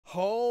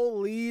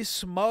Holy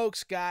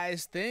smokes,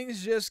 guys.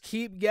 Things just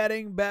keep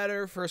getting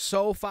better for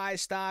SoFi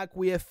stock.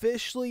 We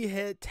officially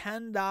hit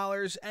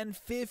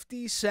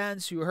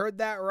 $10.50. You heard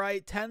that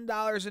right,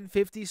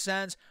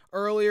 $10.50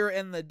 earlier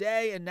in the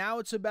day, and now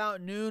it's about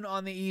noon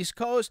on the East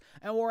Coast,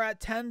 and we're at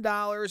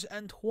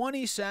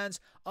 $10.20,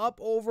 up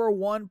over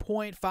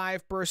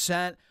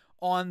 1.5%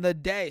 on the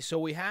day. So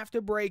we have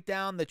to break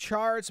down the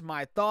charts,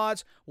 my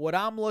thoughts, what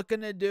I'm looking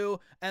to do,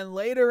 and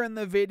later in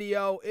the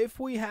video, if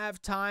we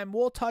have time,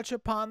 we'll touch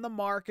upon the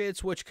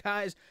markets, which,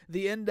 guys,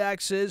 the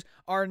indexes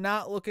are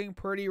not looking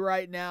pretty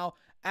right now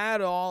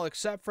at all,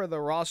 except for the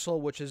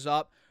Russell, which is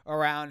up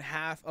around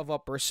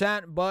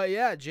 0.5%. But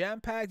yeah,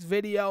 jam-packed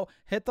video.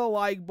 Hit the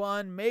like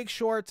button, make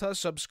sure to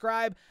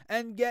subscribe,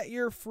 and get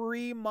your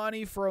free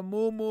money from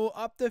Moo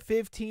up to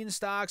 15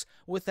 stocks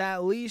with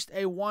at least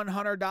a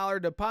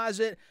 $100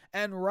 deposit.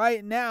 And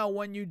right now,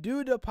 when you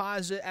do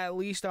deposit at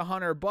least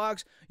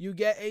 $100, you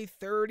get a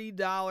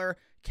 $30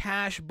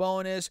 cash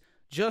bonus.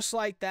 Just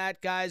like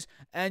that, guys,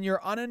 and your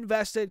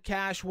uninvested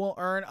cash will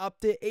earn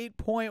up to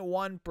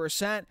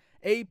 8.1%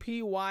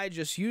 APY.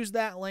 Just use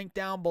that link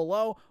down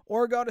below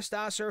or go to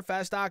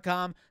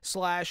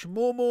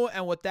stocksurfest.com/Moo.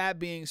 And with that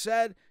being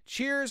said,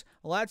 cheers.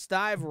 Let's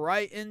dive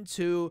right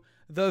into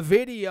the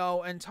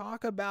video and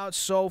talk about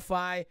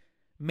SoFi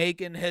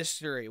making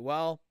history.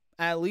 Well,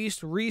 at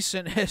least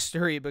recent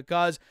history,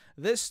 because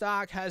this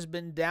stock has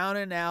been down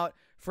and out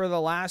for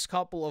the last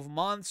couple of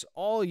months,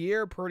 all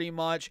year pretty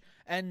much,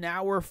 and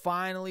now we're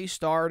finally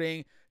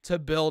starting to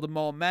build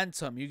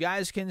momentum. You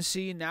guys can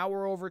see now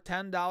we're over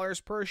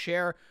 $10 per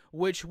share,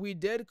 which we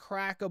did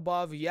crack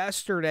above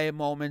yesterday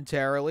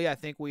momentarily. I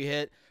think we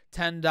hit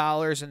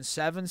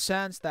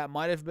 $10.07. That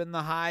might have been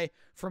the high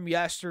from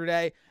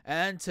yesterday.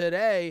 And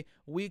today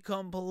we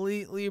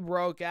completely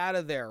broke out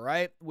of there,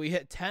 right? We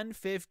hit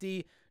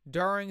 $10.50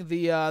 during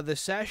the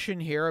session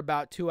here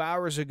about 2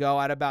 hours ago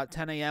at about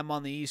 10 a.m.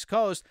 on the East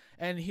Coast.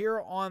 And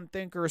here on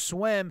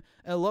Thinkorswim,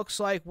 it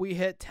looks like we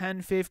hit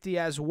 $10.50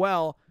 as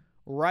well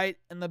right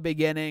in the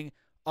beginning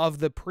of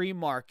the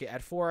pre-market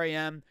at 4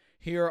 a.m.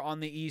 here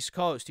on the East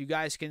Coast. You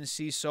guys can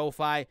see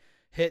SoFi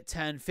hit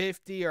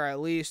 $10.50, or at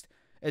least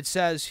it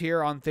says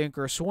here on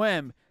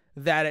Thinkorswim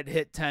that it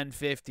hit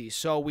 $10.50.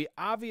 So we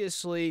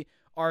obviously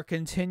are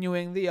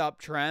continuing the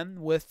uptrend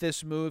with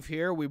this move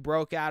here. We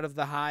broke out of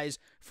the highs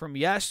from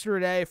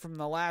yesterday, from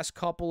the last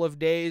couple of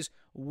days,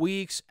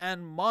 weeks,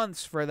 and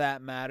months for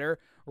that matter,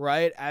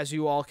 right? As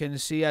you all can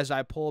see as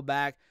I pull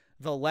back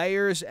the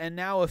layers, and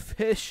now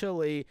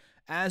officially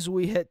as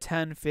we hit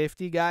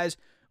 $10.50, guys,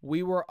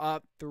 we were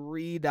up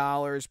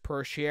 $3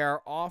 per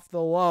share off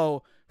the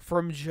low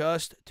from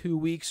just 2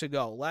 weeks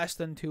ago, less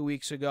than 2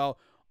 weeks ago,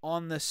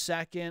 on the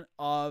 2nd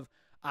of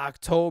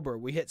October.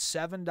 We hit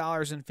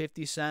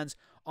 $7.50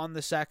 on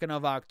the 2nd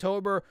of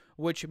October,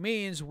 which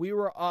means we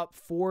were up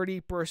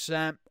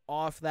 40%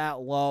 off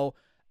that low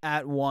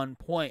at one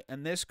point.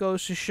 And this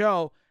goes to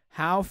show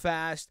how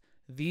fast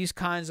these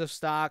kinds of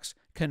stocks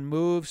can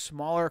move,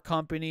 smaller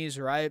companies,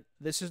 right?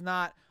 This is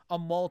not a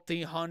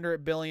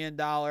multi-$100 billion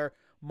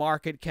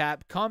market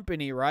cap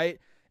company, right?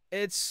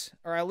 It's,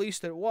 or at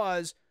least it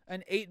was,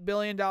 an $8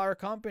 billion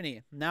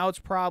company. Now it's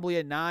probably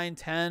a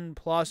 $9,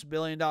 $10+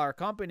 billion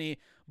company,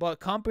 but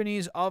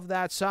companies of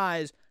that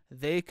size,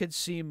 they could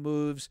see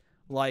moves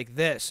like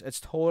this. It's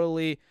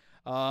totally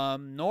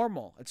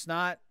normal. It's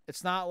not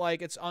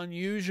like it's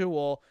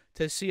unusual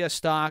to see a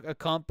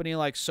company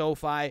like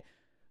SoFi,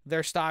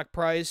 their stock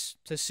price,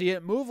 to see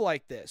it move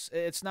like this.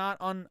 It's not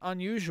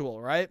unusual,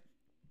 right?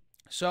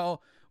 So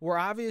we're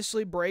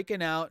obviously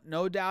breaking out,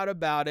 no doubt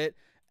about it.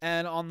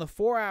 And on the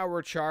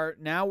 4-hour chart,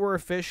 now we're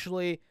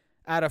officially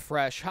at a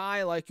fresh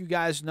high. Like you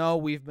guys know,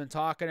 we've been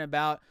talking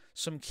about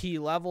some key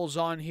levels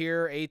on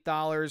here: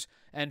 $8.50,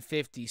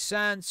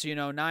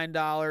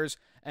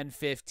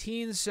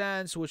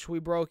 $9.15, which we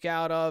broke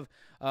out of,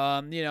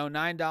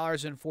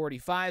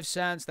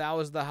 $9.45. That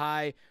was the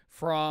high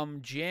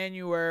from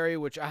January,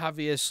 which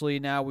obviously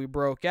now we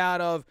broke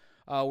out of.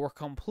 We're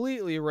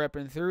completely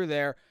ripping through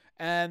there.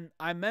 And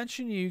I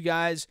mentioned to you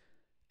guys,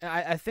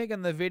 I think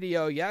in the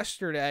video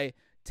yesterday,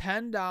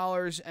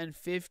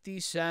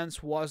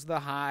 $10.50 was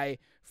the high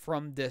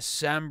from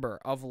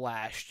December of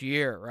last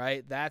year,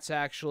 right? That's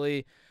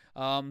actually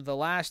the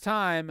last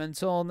time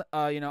until,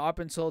 up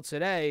until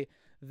today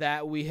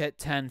that we hit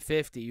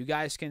 $10.50. You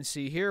guys can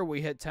see here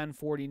we hit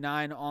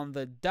 $10.49 on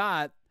the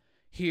dot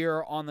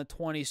here on the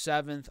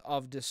 27th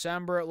of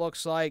December, it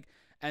looks like.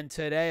 And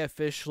today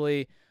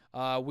officially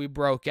we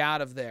broke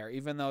out of there,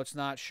 even though it's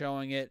not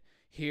showing it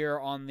here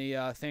on the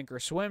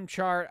Thinkorswim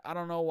chart. I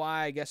don't know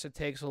why. I guess it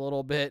takes a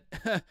little bit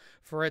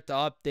for it to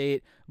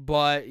update.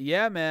 But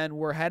yeah, man,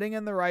 we're heading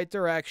in the right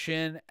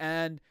direction,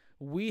 and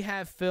we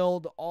have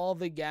filled all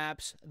the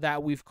gaps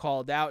that we've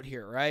called out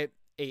here, right?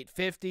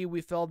 850, we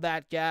filled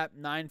that gap.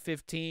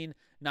 915,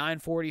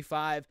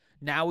 945.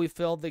 Now we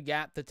filled the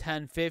gap to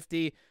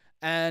 1050.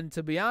 And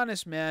to be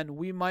honest, man,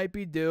 we might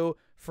be due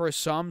for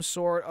some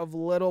sort of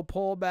little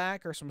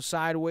pullback or some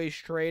sideways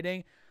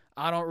trading.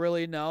 I don't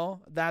really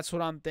know. That's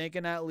what I'm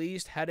thinking, at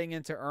least heading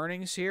into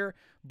earnings here.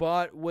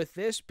 But with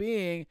this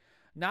being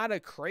not a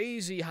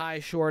crazy high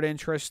short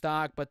interest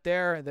stock, but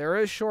there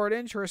is short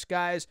interest,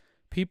 guys.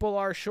 People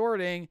are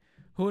shorting.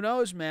 Who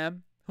knows,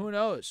 man? Who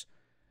knows?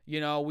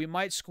 We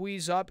might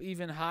squeeze up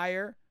even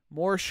higher.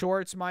 More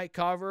shorts might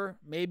cover,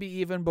 maybe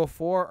even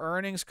before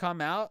earnings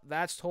come out.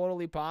 That's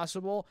totally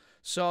possible.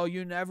 So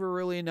you never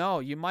really know.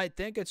 You might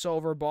think it's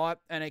overbought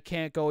and it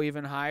can't go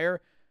even higher,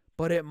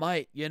 but it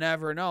might. You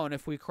never know. And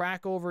if we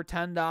crack over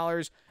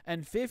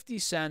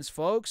 $10.50,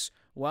 folks,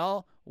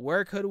 well,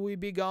 where could we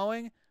be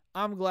going?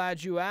 I'm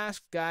glad you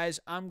asked, guys.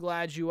 I'm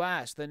glad you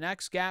asked. The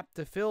next gap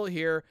to fill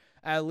here,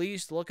 at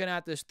least looking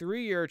at this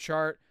 3-year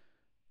chart,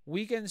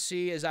 we can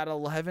see is at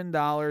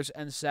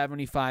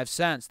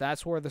 $11.75.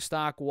 That's where the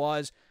stock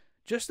was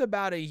just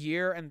about a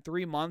year and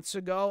 3 months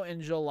ago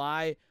in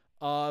July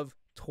of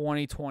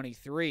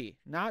 2023.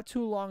 Not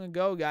too long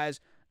ago, guys.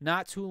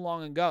 Not too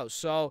long ago.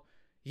 So,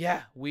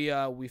 yeah, we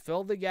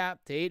filled the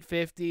gap to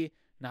 850,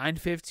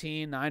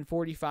 915,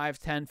 945,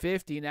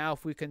 1050. Now,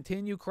 if we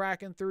continue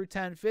cracking through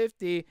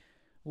 1050,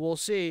 we'll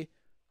see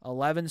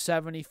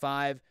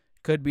 1175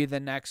 could be the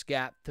next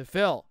gap to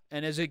fill.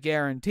 And is it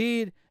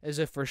guaranteed? Is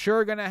it for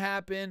sure going to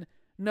happen?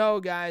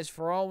 No, guys.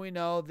 For all we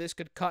know, this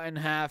could cut in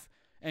half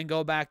and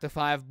go back to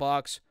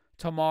 $5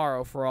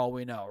 tomorrow for all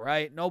we know,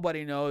 right?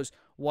 Nobody knows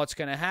what's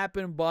going to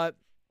happen, but,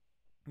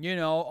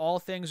 all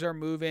things are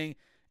moving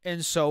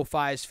in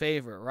SoFi's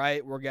favor,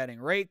 right? We're getting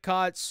rate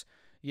cuts.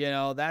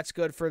 That's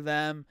good for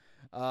them.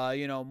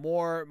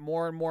 More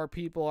and more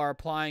people are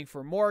applying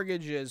for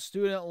mortgages,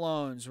 student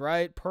loans,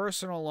 right?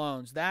 Personal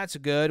loans. That's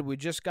good. We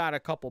just got a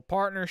couple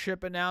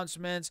partnership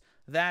announcements.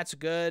 That's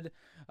good.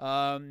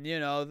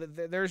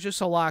 There's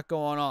just a lot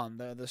going on.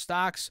 The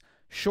stock's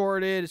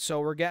shorted, so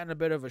we're getting a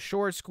bit of a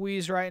short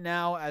squeeze right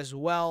now as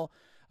well.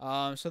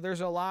 So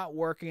there's a lot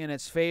working in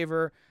its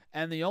favor.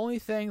 And the only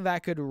thing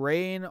that could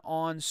rain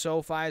on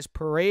SoFi's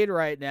parade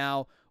right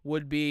now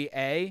would be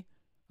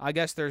I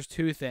guess there's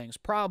two things,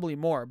 probably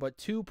more, but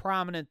two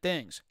prominent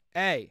things.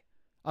 A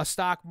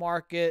stock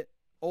market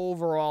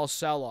overall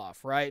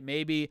sell-off, right?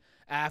 Maybe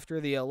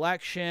after the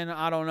election,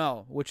 I don't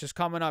know, which is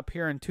coming up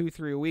here in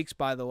 2-3 weeks,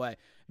 by the way.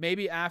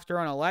 Maybe after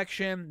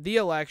the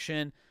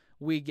election,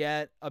 we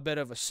get a bit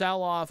of a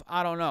sell-off,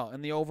 I don't know,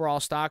 in the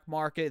overall stock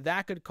market.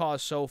 That could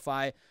cause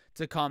SoFi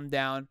to come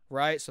down,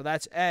 right? So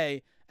that's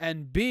A.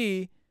 And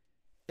B,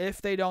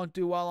 if they don't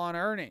do well on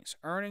earnings.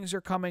 Earnings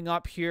are coming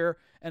up here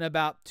in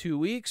about 2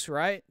 weeks,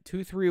 right?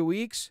 2-3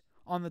 weeks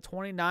on the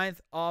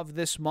 29th of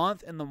this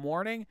month in the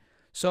morning.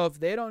 So if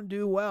they don't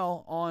do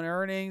well on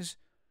earnings,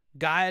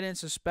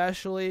 guidance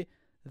especially,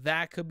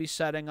 that could be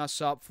setting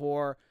us up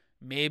for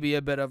maybe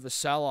a bit of a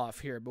sell-off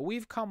here. But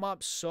we've come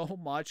up so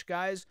much,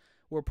 guys.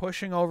 We're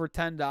pushing over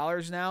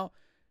 $10 now.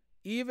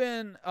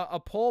 Even a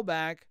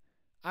pullback,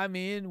 I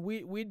mean,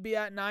 we'd be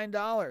at $9,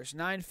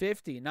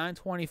 $9.50,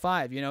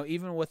 $9.25,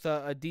 even with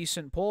a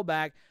decent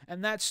pullback,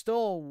 and that's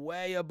still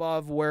way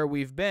above where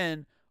we've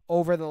been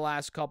over the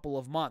last couple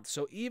of months.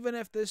 So even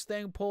if this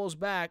thing pulls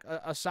back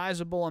a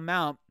sizable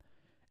amount,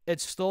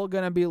 it's still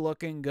going to be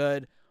looking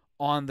good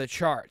on the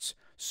charts.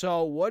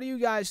 So what do you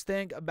guys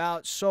think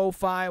about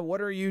SoFi?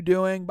 What are you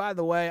doing? By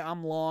the way,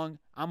 I'm long.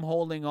 I'm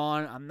holding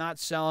on. I'm not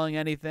selling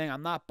anything.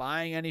 I'm not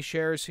buying any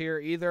shares here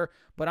either,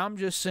 but I'm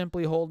just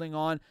simply holding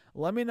on.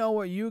 Let me know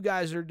what you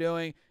guys are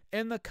doing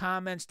in the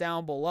comments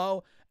down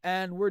below.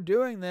 And we're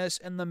doing this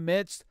in the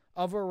midst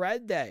of a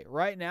red day.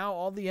 Right now,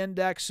 all the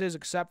indexes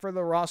except for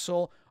the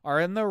Russell are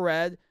in the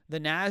red.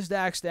 The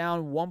Nasdaq's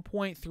down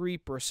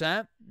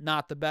 1.3%.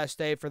 Not the best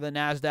day for the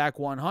Nasdaq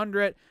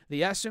 100.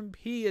 The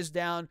S&P is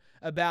down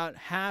about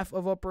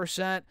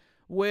 0.5%,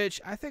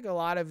 which I think a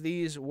lot of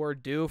these were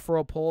due for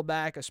a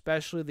pullback,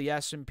 especially the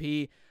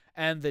S&P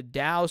and the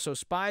Dow. So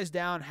SPY's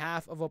down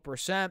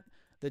 0.5%.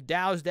 The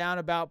Dow's down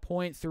about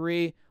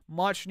 0.3%.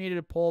 Much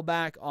needed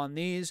pullback on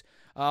these.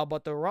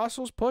 But the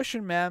Russell's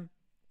pushing, man.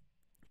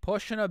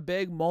 Pushing a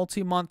big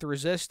multi-month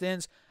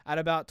resistance at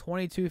about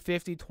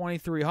 2250,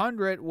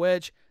 2300,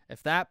 which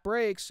if that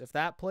breaks, if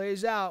that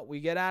plays out, we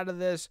get out of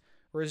this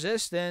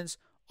resistance,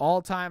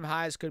 all-time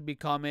highs could be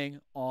coming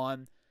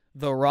on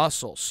the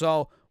Russell.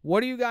 So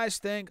what do you guys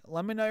think?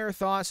 Let me know your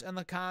thoughts in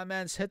the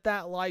comments. Hit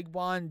that like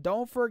button.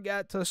 Don't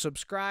forget to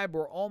subscribe.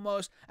 We're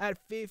almost at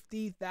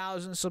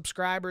 50,000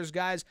 subscribers,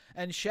 guys.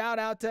 And shout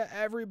out to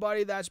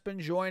everybody that's been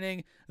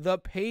joining the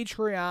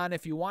Patreon.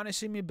 If you want to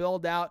see me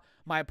build out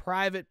my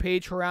private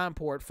Patreon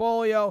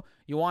portfolio,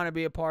 you want to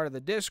be a part of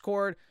the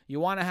Discord, you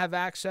want to have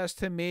access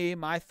to me,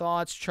 my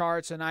thoughts,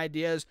 charts, and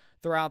ideas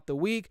throughout the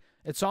week,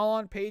 it's all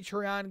on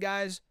Patreon,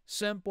 guys.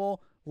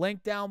 Simple.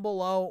 Link down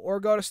below, or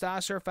go to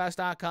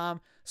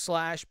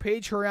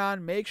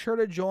StockSurfest.com/Patreon. Make sure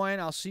to join.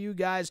 I'll see you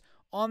guys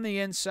on the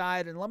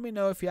inside, and let me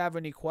know if you have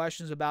any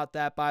questions about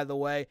that, by the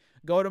way.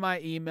 Go to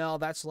my email.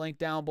 That's linked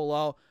down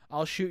below.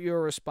 I'll shoot you a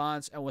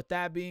response. And with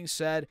that being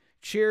said,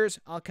 cheers.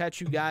 I'll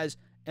catch you guys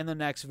in the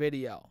next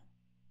video.